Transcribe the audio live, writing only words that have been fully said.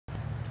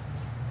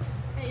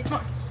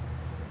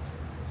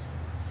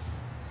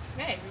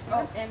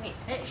Oh, and me.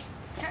 Hey.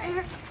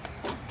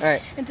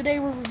 Alright. And today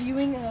we're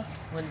reviewing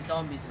When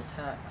zombies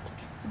attack.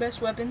 the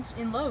best weapons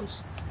in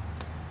Lowe's.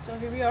 So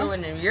here we are. So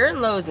when you're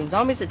in Lowe's and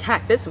zombies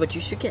attack, this is what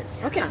you should get.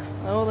 Okay.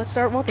 Well, let's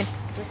start walking.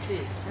 Let's see.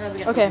 We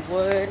got Okay. some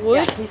wood.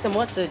 Wood? Yeah, need some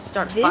wood to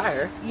start a This,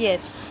 fire.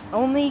 yes.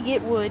 Only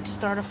get wood to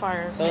start a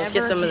fire. So let's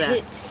get some of that.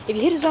 If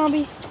you hit a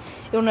zombie,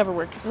 it'll never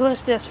work.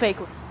 Unless that's fake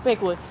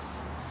wood.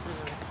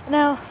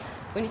 Now,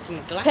 We need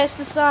some glass.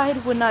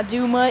 pesticide would not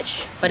do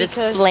much. But it's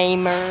because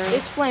flamer.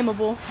 It's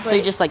flammable. But So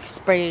you just like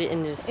spray it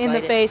and just in the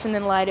light it. face and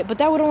then light it. But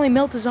that would only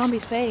melt the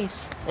zombie's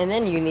face. And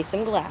then you need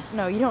some glass.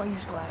 No, you don't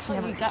use glass. Oh,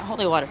 Never. you got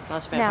holy water.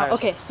 That's Now, vampires.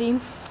 okay, see?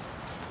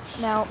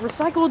 Now,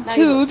 recycled Now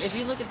tubes.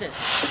 if you look at this,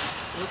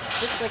 it looks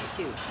just like a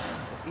tube.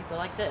 If you go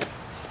like this,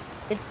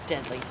 it's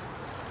deadly.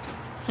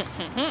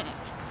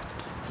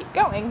 Keep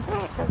going.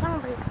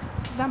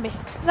 Zombie.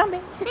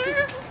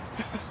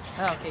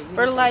 Oh, okay.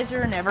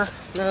 Fertilizer, never.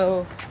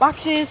 No.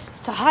 Boxes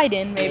to hide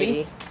in, maybe.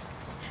 Maybe.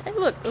 Hey,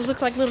 look, those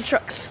look like little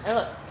trucks. Hey,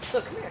 look,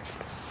 come here.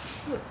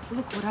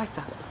 Look what I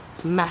found.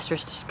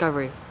 Master's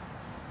discovery.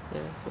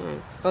 Yeah.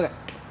 Okay.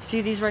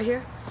 See these right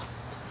here?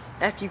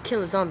 After you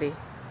kill a zombie,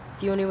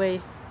 the only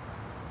way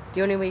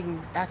you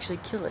can actually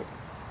kill it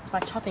is by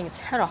chopping its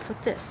head off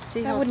with this.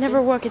 See how That would it's never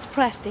big? work, it's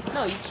plastic.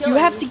 No, you kill You it.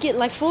 have to get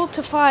like 4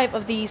 to 5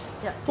 of these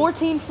Yeah, see?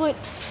 14-foot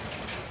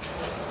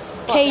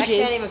Look, cages. I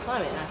can't even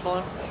climb it. And I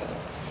fall.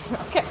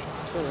 Okay.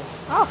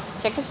 Oh,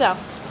 check this out.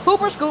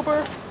 Hooper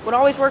Scooper would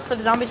always work for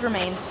the zombies'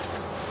 remains.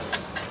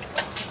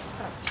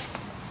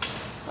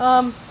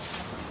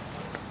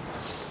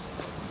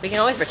 We can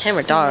always pretend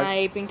we're dogs.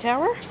 Sniping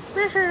tower.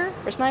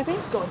 For sniping,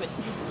 go with it.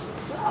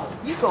 Oh,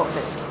 you go with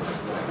it.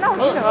 No,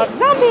 Oh, you go.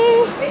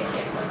 Zombie!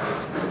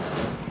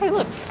 Hey,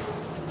 look.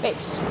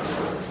 Base.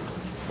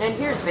 And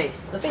here's base.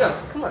 Let's go.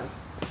 Come on.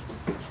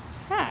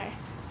 Hi.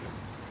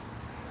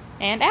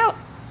 And out.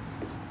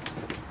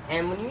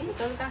 And when you eat,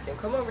 go to the bathroom.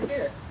 Come over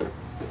here.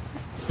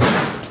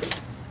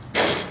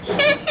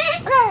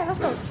 Okay, let's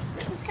go.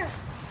 Let's go.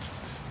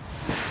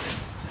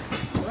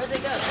 Where'd they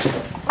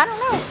go? I don't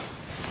know.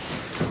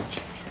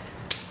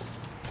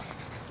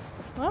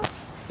 Well,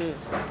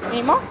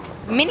 any more?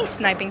 Mini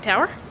sniping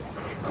tower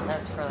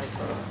That's for like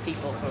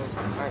people who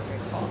aren't very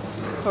tall.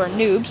 for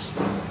noobs.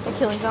 They're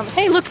killing zombies.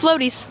 Hey, look,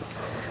 floaties.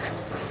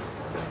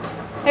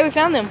 Hey, we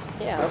found them.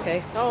 Yeah,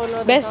 okay. Oh,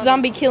 no. Best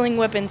zombie killing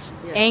weapons.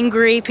 Yeah.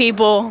 Angry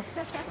people.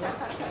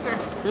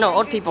 No,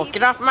 old people,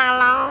 get off my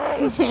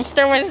lawn.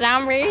 Still with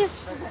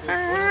zombies.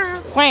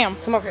 Wham.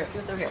 Come over here.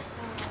 Get over here.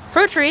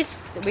 Fruit trees.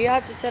 We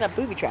have to set up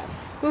booby traps.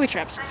 Booby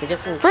traps. To get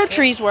some Fruit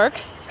trees work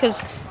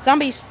because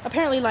zombies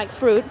apparently like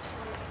fruit.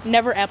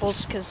 Never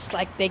apples because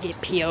like they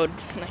get PO'd.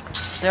 Like,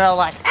 They're all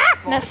like, ah!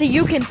 now see,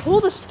 you can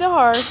pull the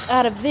stars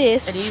out of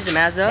this And use them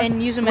as a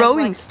and use them as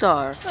rowing like,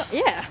 star.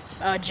 yeah,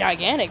 a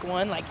gigantic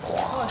one. Like,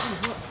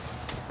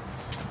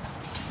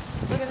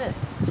 Look at this.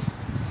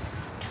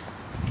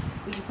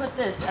 We can put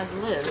this as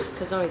live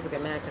because zombies will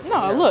get mad because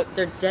No, look.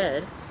 they're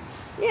dead.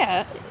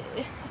 yeah,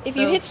 if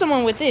you So- hit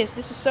someone with this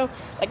is so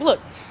like, look.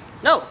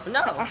 No.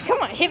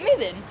 Come on, hit me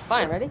then.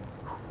 Fine, ready?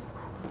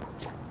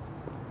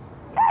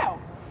 Ow.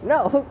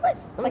 No. What?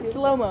 Like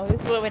slow mo. This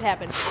is what would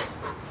happen.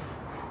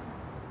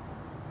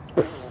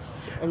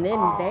 And then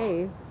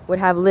they would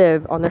have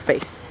live on their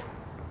face.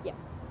 Yeah.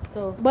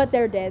 So But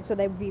they're dead, so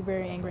they would be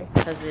very angry.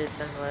 because it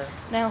says live.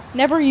 Now,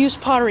 never use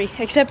pottery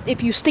except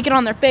if you stick it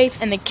on their face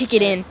and then kick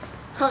it in.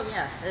 Oh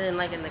yeah, and then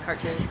like in the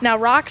cartoons. Now,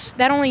 rocks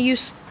that only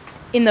used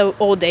in the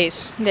old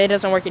days. That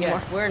doesn't work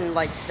anymore. Yeah, we're in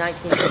like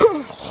 19. Just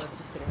kidding, 2000.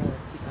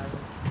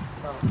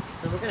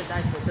 So we're gonna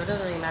die soon, so it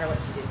doesn't really matter what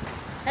you do.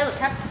 Hey, look,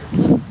 cactuses.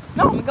 Look.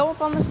 No, I'm gonna go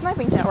up on the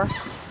sniping tower.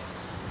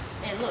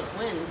 And look,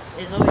 wind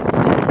is always.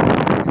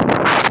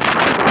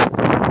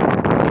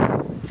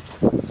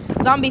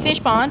 Zombie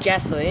fish pond.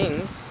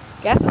 Gasoline.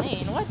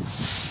 Gasoline, what?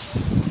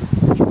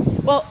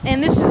 Well,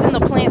 and this is in the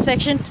plant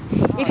section.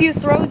 If you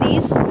throw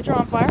these, which are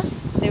on fire,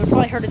 they would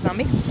probably hurt a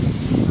zombie.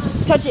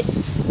 Touch it.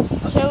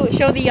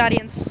 Show the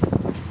audience.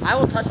 I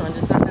will touch one,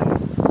 just not that one.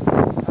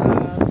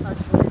 Touch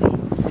one of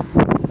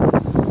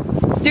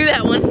these. Do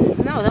that one.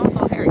 No, that one's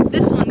all hairy.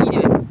 This one, you do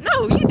it.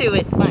 No, you do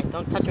it. Fine,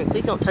 don't touch me.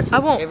 Please don't touch me. I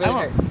won't. It really I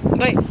won't. hurts.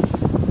 Wait.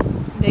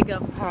 There you go.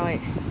 How do I?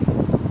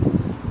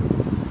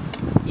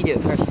 You do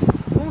it first.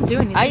 I won't do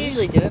anything. I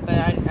usually do it, but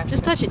I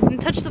Just touch it. And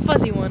touch the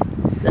fuzzy one.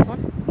 This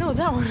one? No,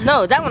 that one.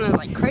 No, that one is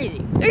like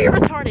crazy. Oh, you're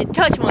retarded.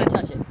 Touch one.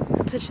 Touch it.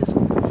 Touch this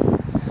one.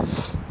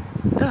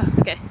 Oh,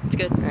 okay. It's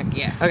good.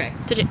 Yeah. Okay.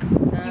 Touch it.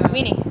 You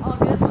weenie. Oh,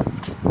 look at this one.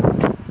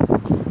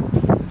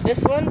 This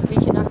one we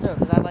cannot throw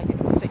because I like it.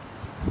 Let's see.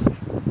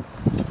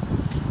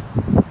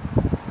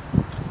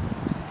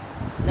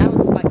 That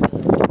one's like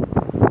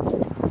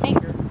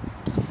Anger.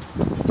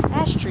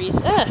 Ash trees.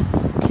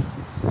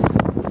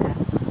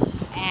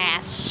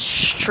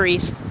 Ash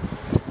trees.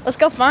 Let's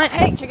go find.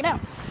 Hey, check it out.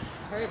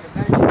 hurry, the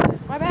battery's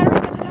My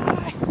battery's gonna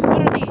die.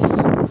 What are these?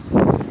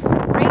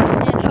 Rakes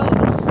and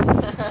hose.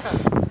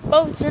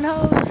 Boats and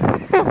hose.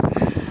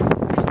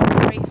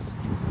 Rakes.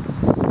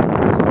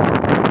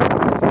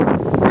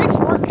 Rakes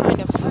work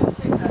kind of.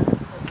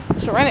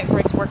 Ceramic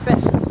rakes work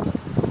best.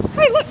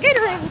 Hey, look,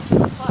 Gatorade.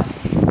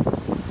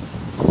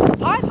 It's a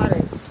pot?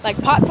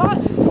 Like pot?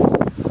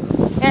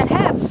 And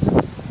hats.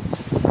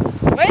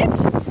 Wait!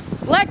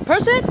 Black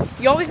person,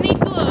 you always need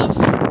gloves.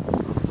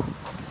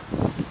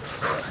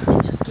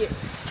 Ninja skill.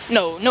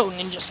 No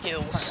ninja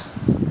skills.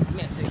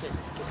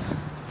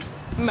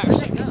 Where'd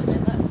they go? They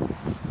left.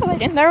 Oh, they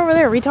didn't. They're over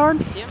there, retard.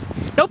 Yeah.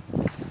 Nope.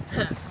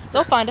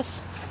 They'll find us.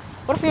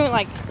 What if we went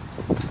like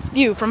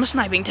view from a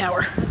sniping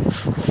tower?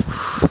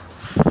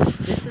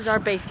 This is our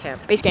base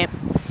camp. Base camp.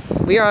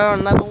 We are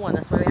on level 1.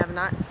 That's why we have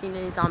not seen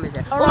any zombies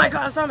yet. Oh my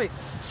god, a zombie!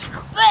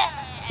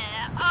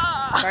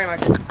 Sorry,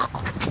 Marcus.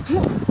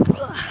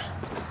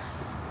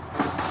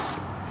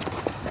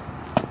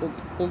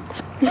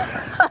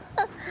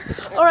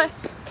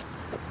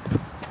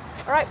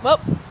 Alright, well,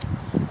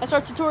 that's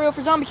our tutorial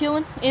for zombie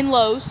killing in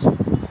Lowe's.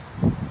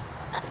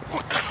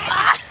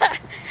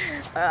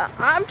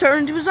 I'm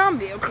turned into a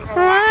zombie.